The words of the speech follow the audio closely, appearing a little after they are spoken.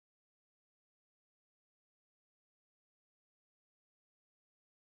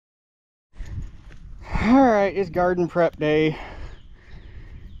Alright, it's garden prep day.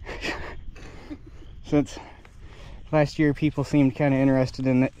 Since last year people seemed kind of interested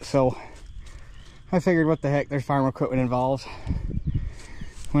in it, so I figured what the heck, there's farm equipment involved.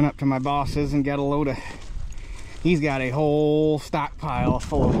 Went up to my boss's and got a load of, he's got a whole stockpile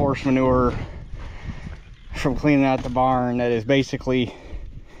full of horse manure from cleaning out the barn that is basically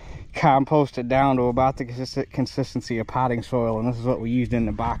composted down to about the consistency of potting soil, and this is what we used in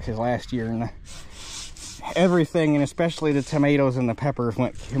the boxes last year, and everything, and especially the tomatoes and the peppers,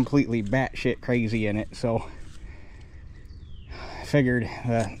 went completely batshit crazy in it. So I figured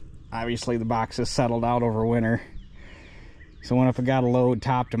obviously the boxes settled out over winter, so went up and got a load,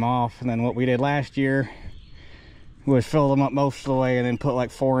 topped them off, and then what we did last year was fill them up most of the way and then put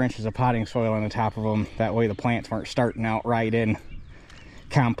like 4 inches of potting soil on the top of them. That way the plants weren't starting out right in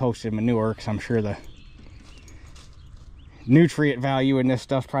composted manure, because I'm sure the nutrient value in this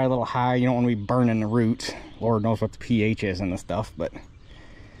stuff probably a little high. You don't want to be burning the roots. Lord knows what the pH is in this stuff, but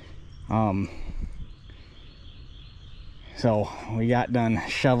so we got done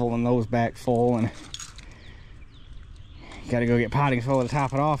shoveling those back full, and got to go get potting soil to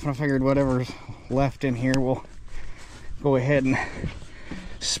top it off, and I figured whatever's left in here we'll go ahead and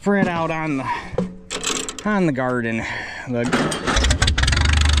spread out on the garden, the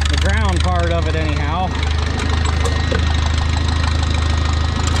ground part of it anyhow.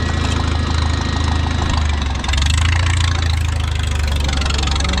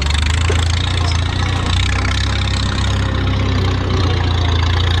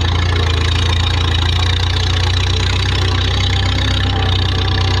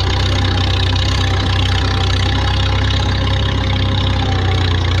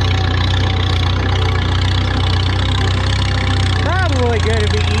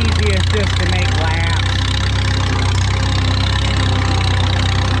 Just to make laps.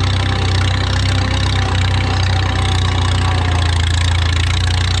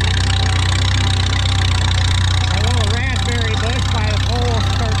 A little raspberry bush by the pole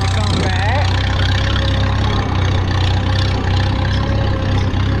start to come back.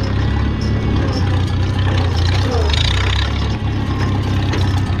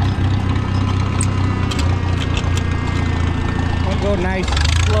 We'll go nice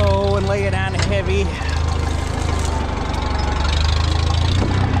slow and lay it on heavy.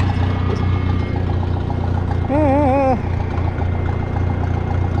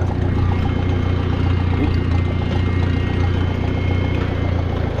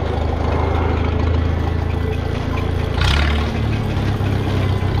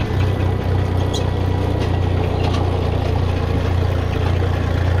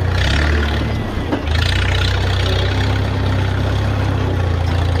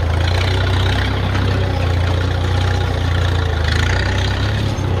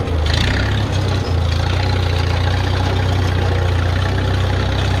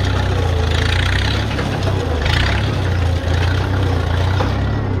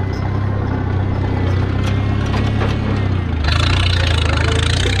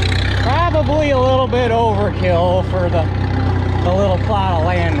 Probably a little bit overkill for the little plot of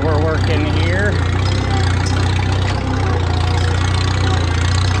land we're working here.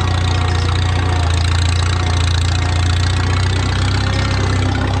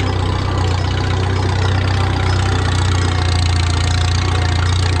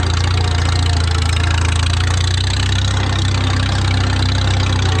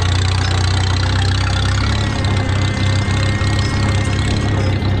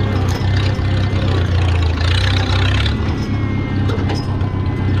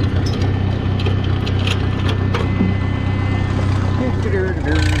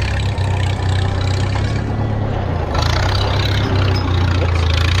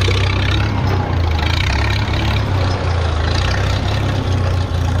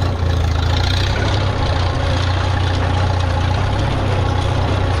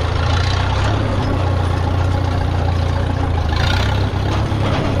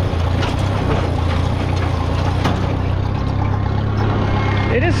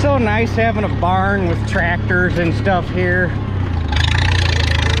 It is so nice having a barn with tractors and stuff here.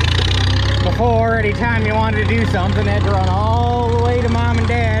 Before, anytime you wanted to do something, had to run all the way to mom and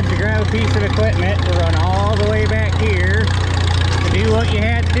dad's to grab a piece of equipment, to run all the way back here to do what you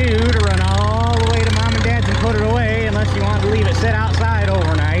had to do, to run all the way to mom and dad's and put it away, unless you wanted to leave it sit outside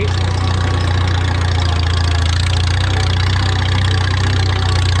overnight.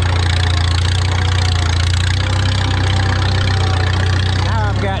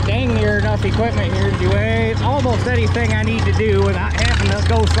 Got dang near enough equipment here to do almost anything I need to do without having to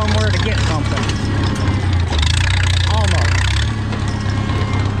go somewhere to get something. Almost.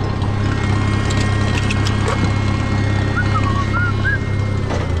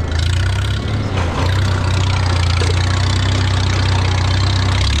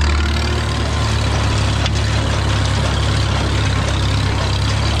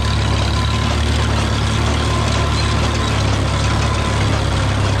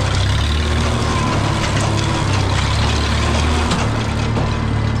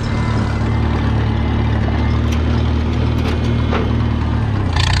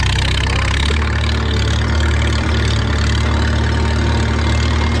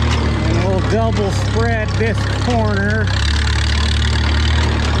 double spread this corner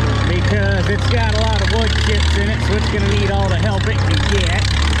because it's got a lot of wood chips in it, so it's going to need all the help it can get.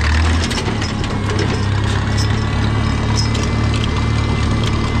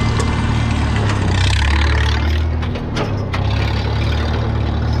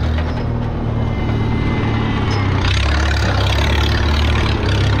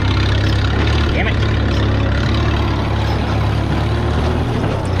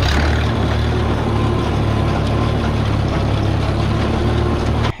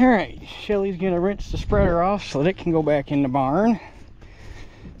 Alright, Shelly's gonna rinse the spreader off so that it can go back in the barn.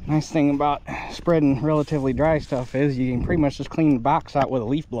 Nice thing about spreading relatively dry stuff is you can pretty much just clean the box out with a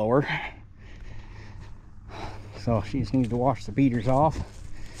leaf blower. So she just needs to wash the beaters off.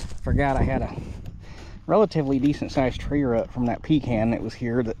 Forgot I had a relatively decent sized tree root from that pecan that was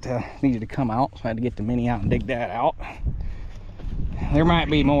here that needed to come out, so I had to get the mini out and dig that out. There might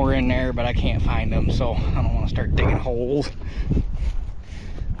be more in there, but I can't find them, so I don't want to start digging holes.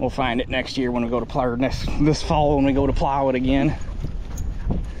 We'll find it next year when we go to plow, or this fall when we go to plow it again.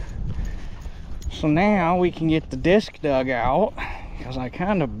 So now we can get the disc dug out, because I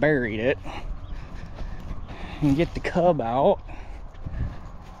kind of buried it, and get the cub out.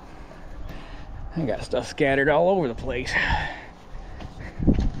 I got stuff scattered all over the place.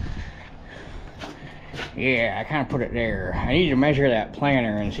 Yeah, I kind of put it there. I need to measure that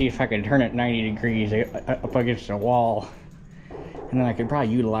planter and see if I can turn it 90 degrees up against the wall. And then I could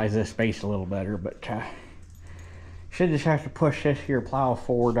probably utilize this space a little better, but should just have to push this here plow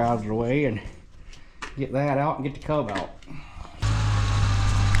forward out of the way and get that out and get the cub out.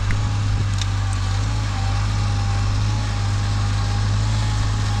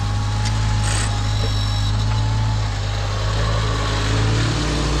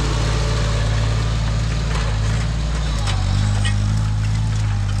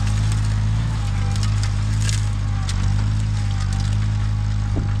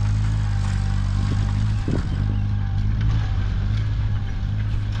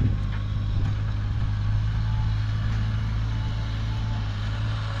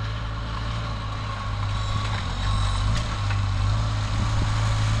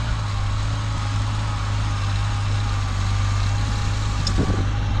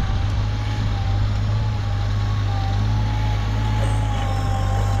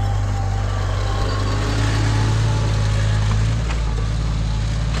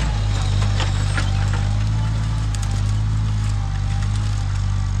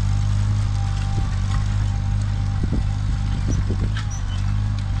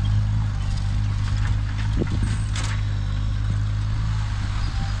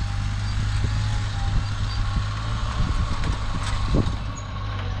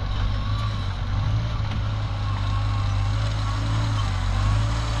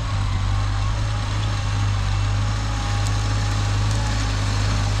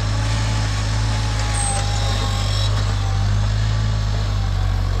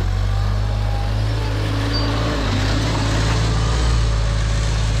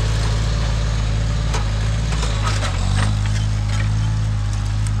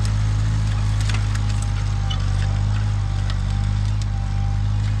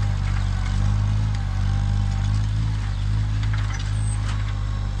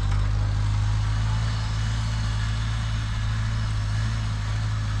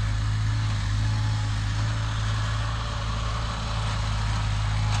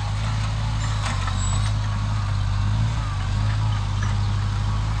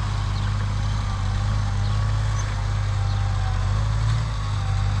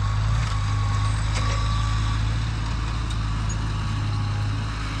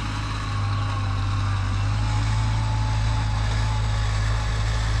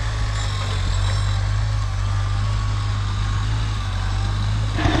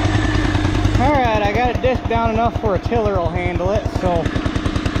 Disc down enough where a tiller will handle it. So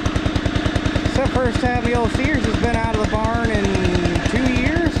it's the first time the old Sears has been out of the barn in 2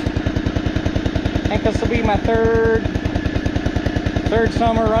 years. I think this will be my third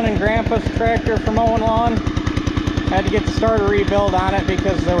summer running Grandpa's tractor for mowing lawn. Had to get the starter rebuilt on it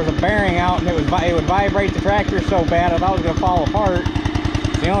because there was a bearing out and it would vibrate the tractor so bad I thought it was going to fall apart.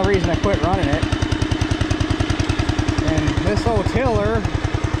 It's the only reason I quit running it. And this old tiller,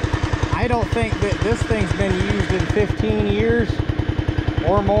 I don't think that this thing's been used in 15 years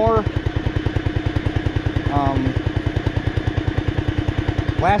or more.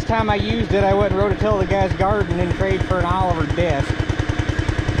 Last time I used it, I went and rototilled the guy's garden in trade for an Oliver disc.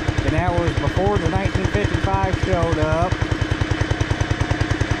 And that was before the 1955 showed up.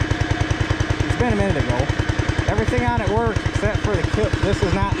 It's been a minute ago. Everything on it works except for the kit. This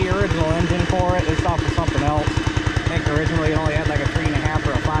is not the original engine for it. It's off of something else. I think originally it only had like a 3.5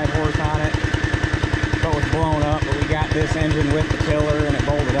 or a 5 horse on it. So it was blown up, but we got this engine with the tiller and it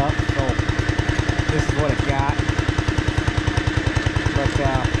bolted up. So this is what it's got. But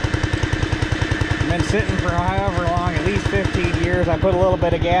I've been sitting for however long, at least 15 years. I put a little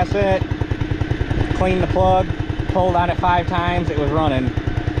bit of gas in it, cleaned the plug, pulled on it 5 times, it was running.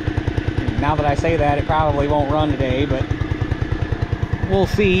 Now that I say that, it probably won't run today, but we'll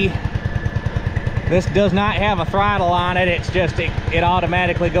see. This does not have a throttle on it. It's just, it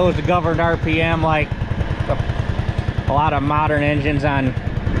automatically goes to governed RPM like a lot of modern engines on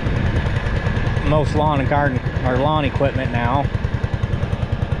most lawn and garden or lawn equipment now.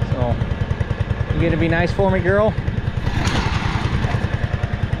 So, you gonna be nice for me, girl?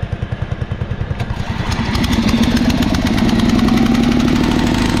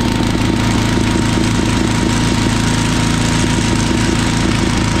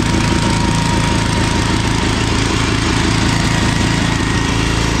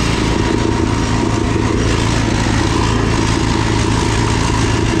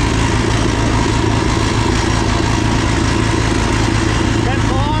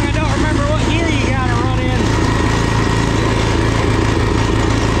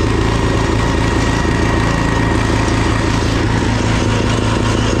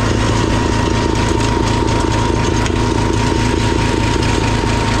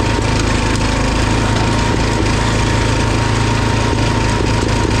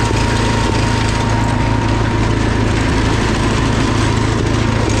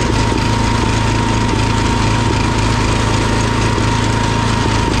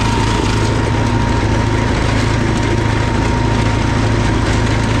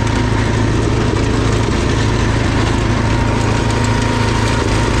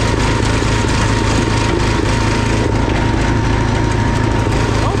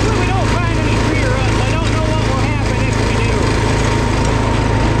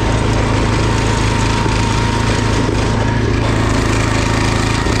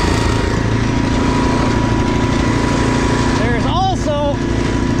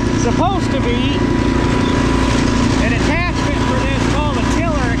 Supposed to be an attachment for this called a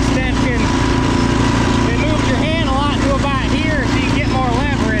tiller extension. It moves your hand a lot to about here so you get more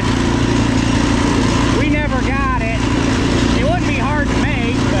leverage. We never got it. It wouldn't be hard to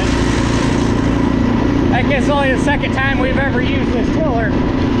make, but I guess only the second time we've ever used this tiller.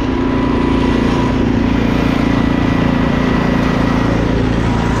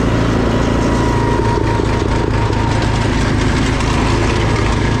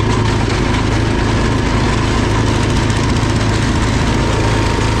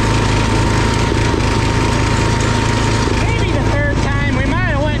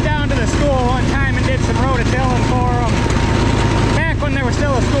 There was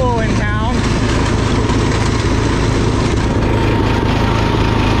still a school in town.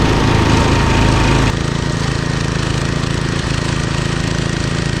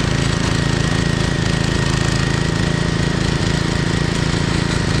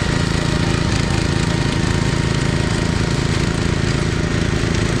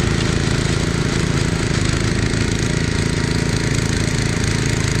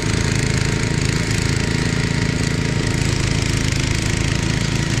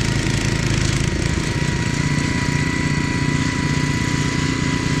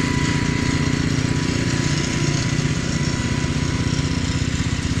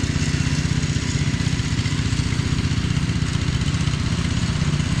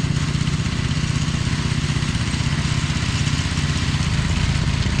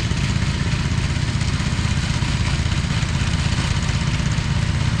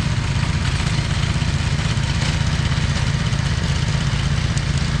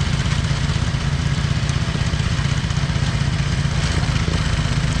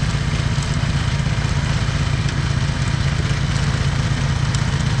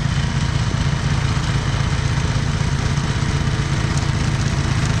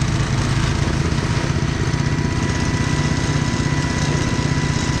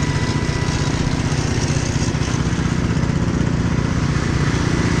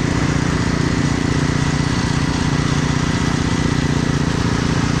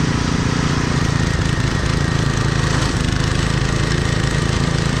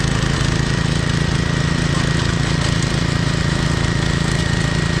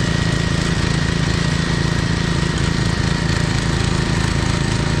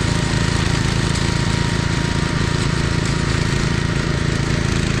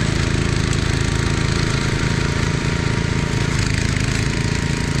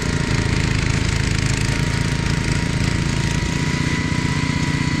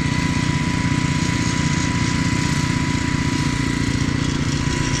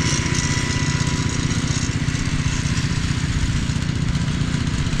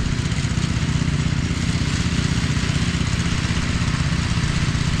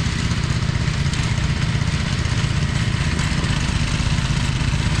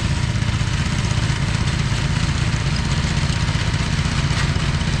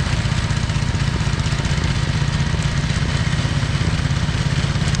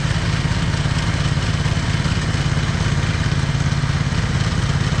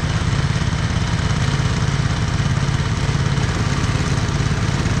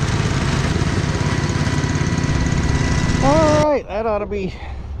 ought to be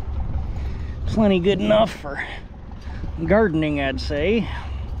plenty good enough for gardening, I'd say.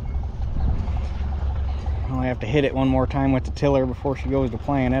 I'll have to hit it one more time with the tiller before she goes to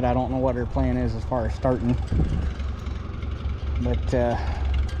plant it. I don't know what her plan is as far as starting. But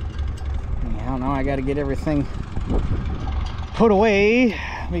anyhow, now I got to get everything put away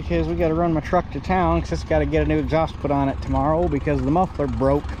because we got to run my truck to town because it's got to get a new exhaust put on it tomorrow because the muffler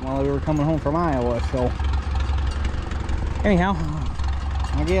broke while we were coming home from Iowa. So anyhow,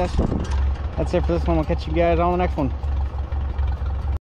 I guess that's it for this one. We'll catch you guys on the next one.